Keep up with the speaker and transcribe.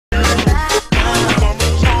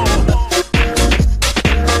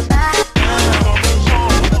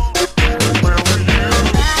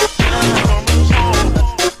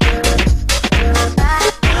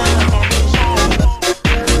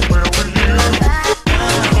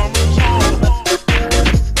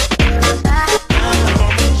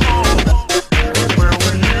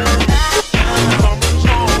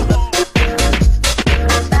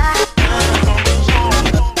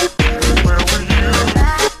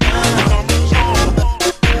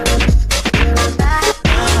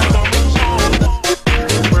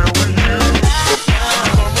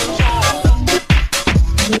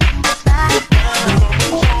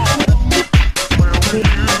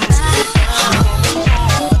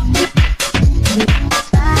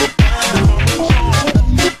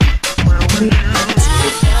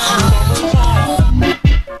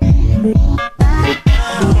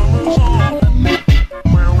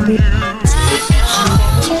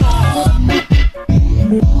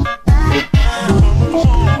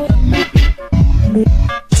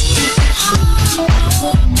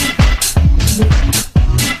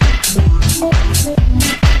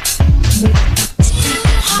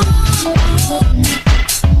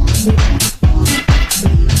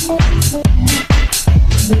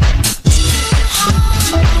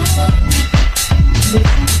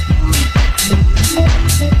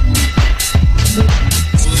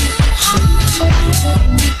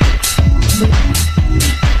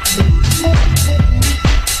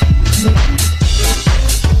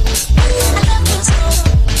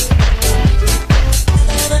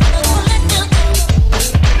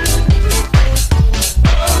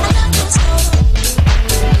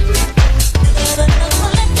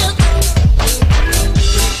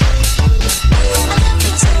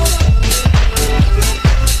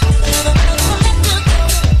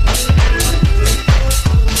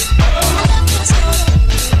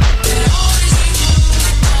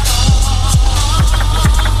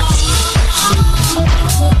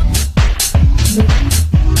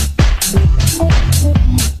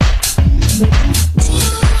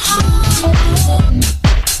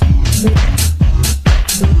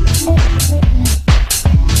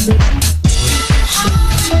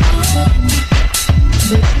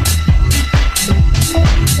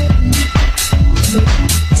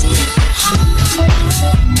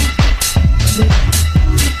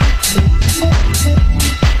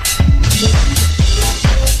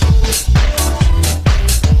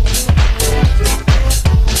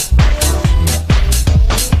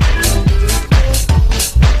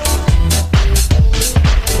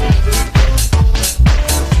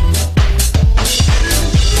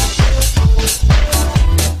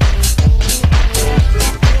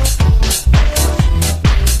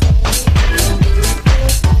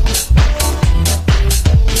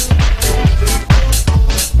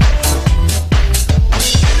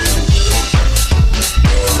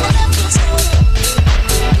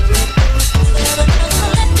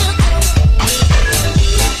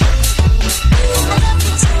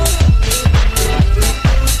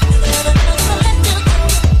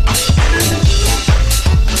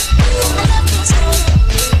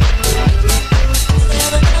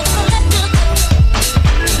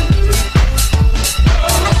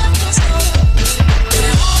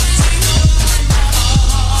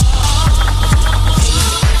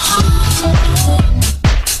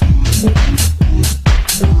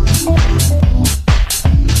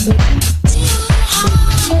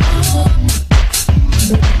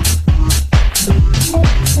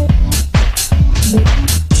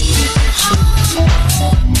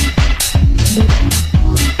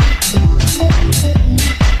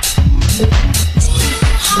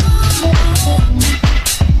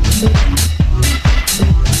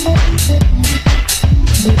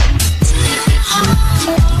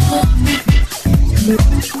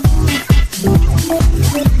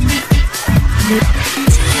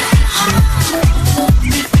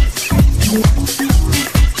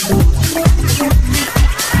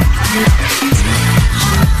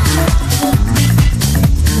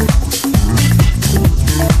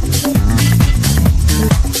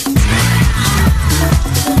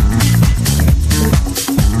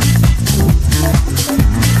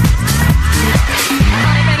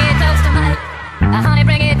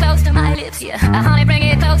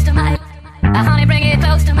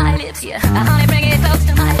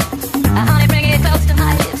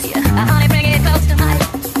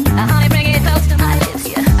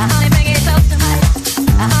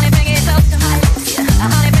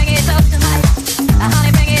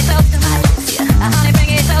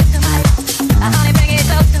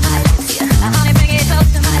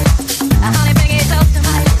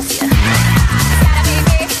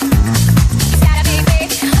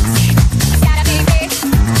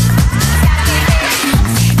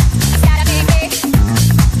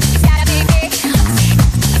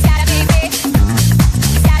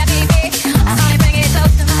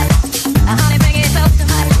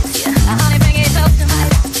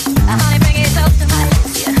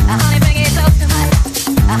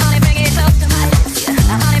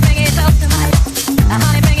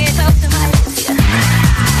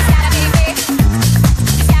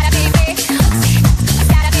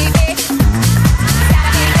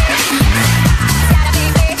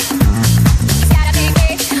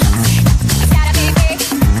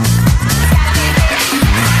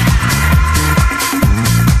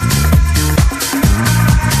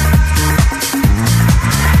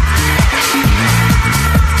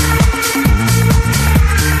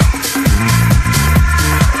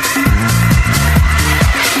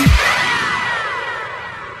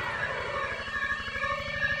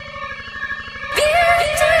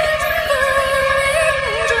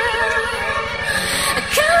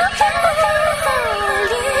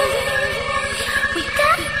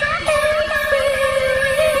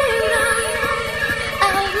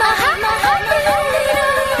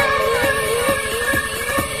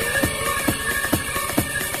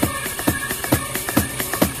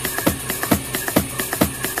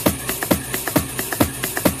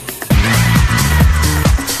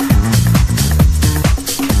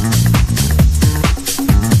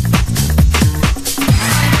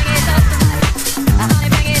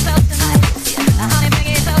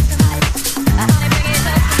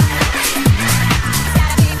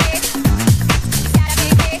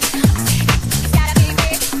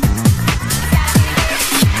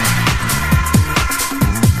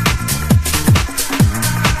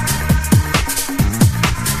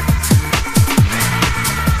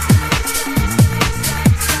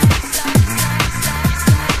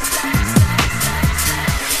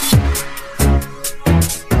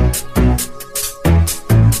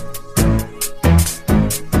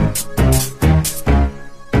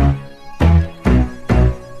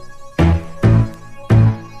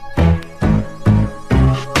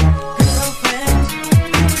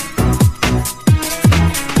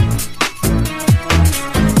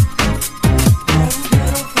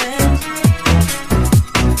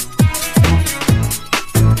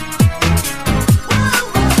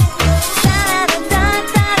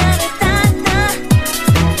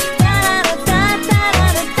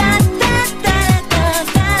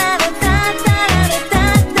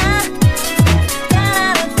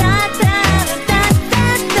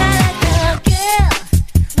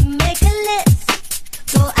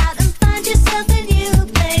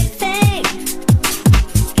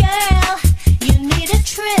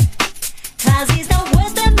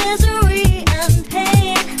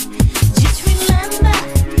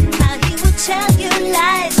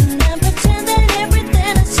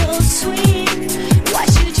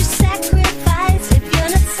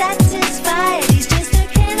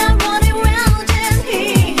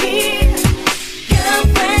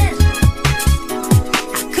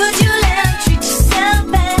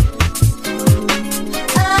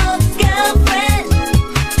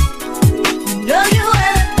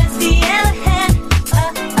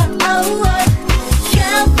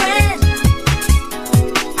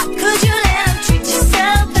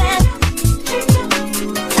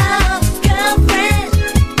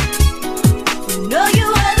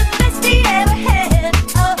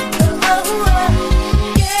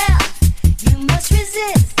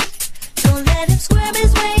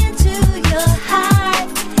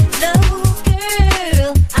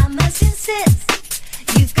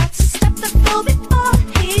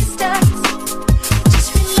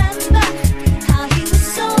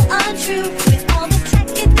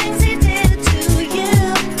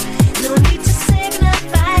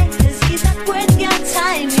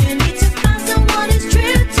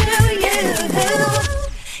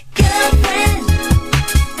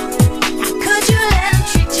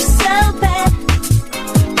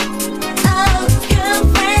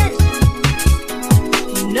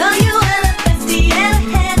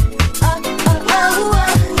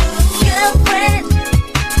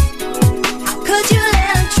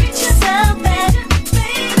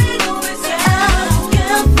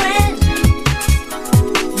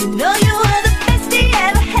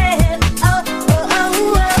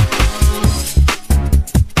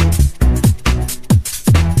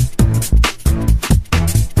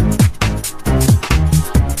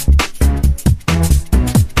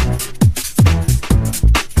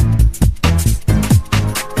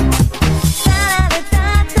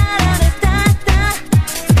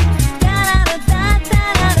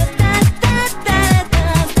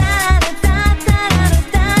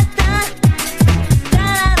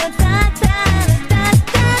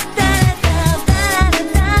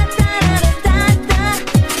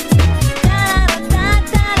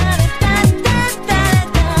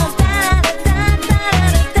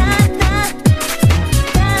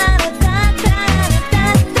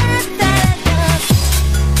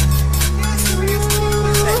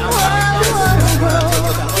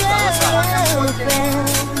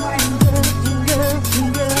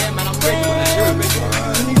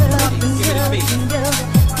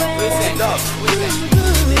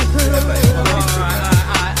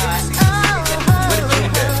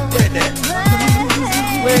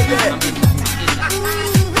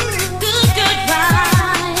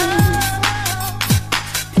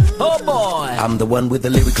I'm the one with the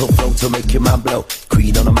lyrical flow to make your mind blow.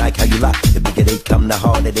 Creed on the mic, how you like? The bigger they come, the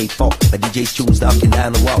harder they fall. My DJ's tunes knocking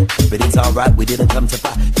down the wall. But it's alright, we didn't come to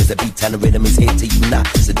fight. Cause the beat and the rhythm is here to unite.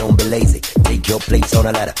 So don't be lazy, take your place on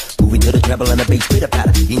the ladder. Moving to the treble and the bass with a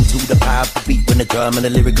patter. Into the power of the beat when the drum and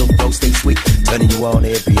the lyrical flow stay sweet. Turning you on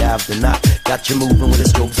every after night. Got you moving with the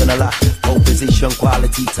strokes and a lot. Pole position,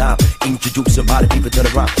 quality time. Introduce a lot of people to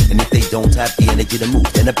the rhyme. And if they don't have the energy to move,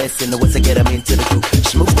 then the best in the world to get them into the groove.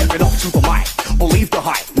 Smooth stepping up to the mic, believe the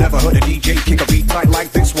hype. Never heard a DJ kick a beat tight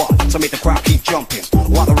like this one. To make the crowd keep jumping,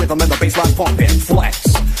 while the rhythm and the bass line pumping. Flex,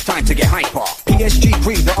 time to get hyper. PSG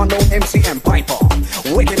Creed, the unknown MCM Piper.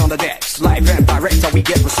 Wicked on the decks, live and direct, how we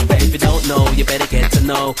get respect. If you don't know, you better get to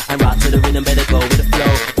know. And rock to the rhythm, better go with the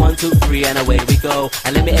flow. 1, 2, 3, and away we go.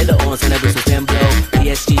 And let me add the horns and the whistles then blow.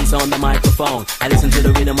 PSG's on the microphone. I listen to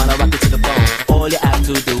the rhythm while I rock it to the bone. All you have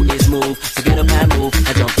to do is move. So get up and move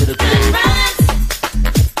and jump to the groove.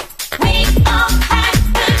 We all have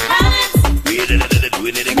good runs. We did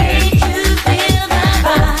it again. Make you feel the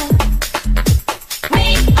vibe. We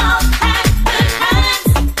all have good runs.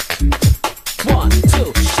 1,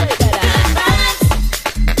 2, shake that ass.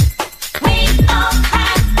 We all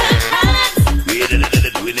have good runs. We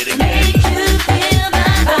did it again. Make you feel the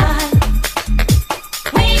vibe.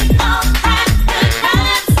 We all have good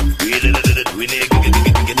runs. We did it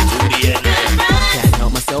get to the end. Can't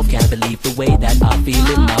help myself, can't believe the way that I feel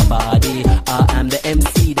in my body. I am the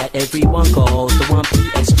MC that everyone calls the one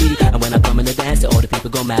PSG. And when I come in the dance, all the people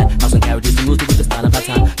go mad. House and carriages and music with the style of our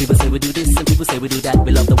time. People say we do this and people say we do that.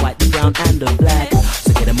 We love the white, the brown and the black.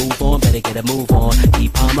 So get a move on, better get a move on.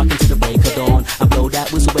 Keep on rocking to the break of dawn. And blow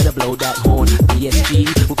that whistle, better blow that horn. PSG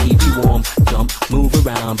will keep you warm. Jump, move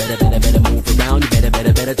around, better move around. You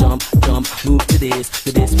better jump, move to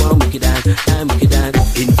this one, make it down, and make it down.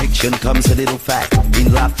 In fiction comes a little fact.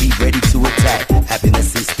 In life, be ready to attack.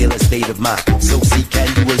 Happiness is still a state of mind. So seek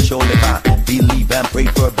and you will surely find. Believe and pray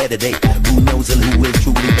for a better day. Who knows and who will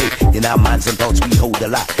truly pay? In our minds and thoughts we hold a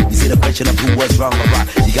lot. You see the question of who was wrong or right.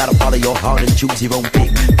 You gotta follow your heart and choose your own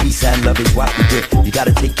pick. Peace and love is what we do. You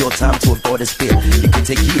gotta take your time to avoid a spill. It can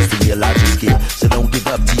take years to realize your skill. So don't give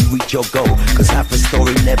up till you reach your goal. Cause half a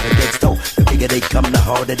story never gets told. The bigger they come, the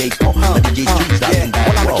harder they fall. The DJ's choose out in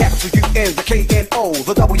Well, I'm the capital U-N, the K-N-O,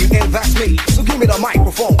 the W-N, that's me. So give me the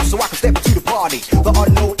microphone so I can step into the party. The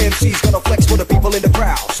unknown MC's gonna flex for the people in the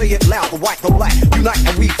crowd. Say it loud, the white, the black, unite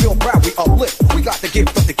and we feel proud, we uplift. We got the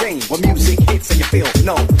gift of the game, when music hits and you feel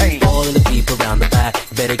no pain. All of the people around the back,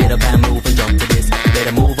 better get up and move and jump to this.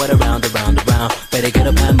 Better move right around. Better get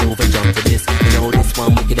up and move and jump to this. You know this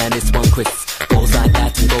one wicked and this one Chris. Goes like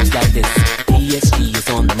that and goes like this. PSG is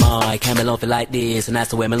on the mic, and me love it like this, and that's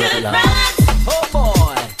the way me love it like. Oh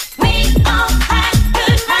boy. We all have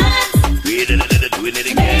good runs. We did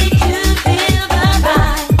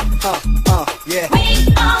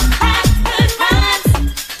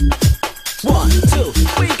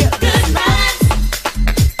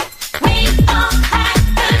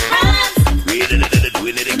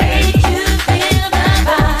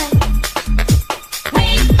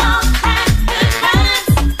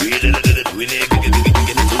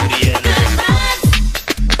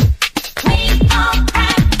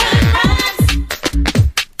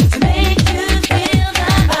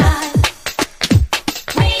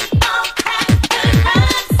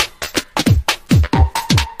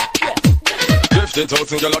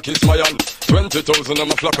 20,000 girl a kiss my hand. 20,000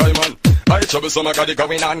 I'm a flock I man. I trouble some I got it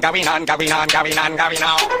going on. Them a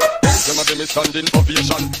give me standing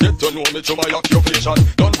ovation. Get to know me to my occupation.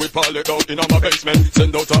 Done with all it out in my basement.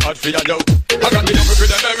 Send out a ad for you. I got the number for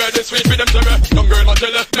them, ready, sweet for them, Jerry. Young girl, my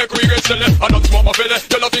jelly, make we get silly. I don't smoke my belly,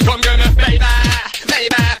 you love to come get me. Baby.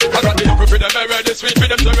 I got the number for them, ready, sweet for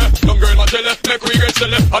them, Jerry. Young girl, my jelly, make we get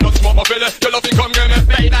silly. I don't smoke my belly, you love to come get me.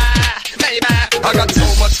 Baby. I got so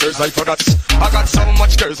much girls, I forgot. I got so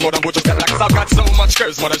much girls, more than Buju Cadillacs. I've got so much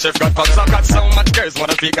girls, more than Chef got pots. I've got so much girls, more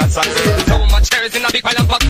than Fee got socks. So much girls in a big pile of pot.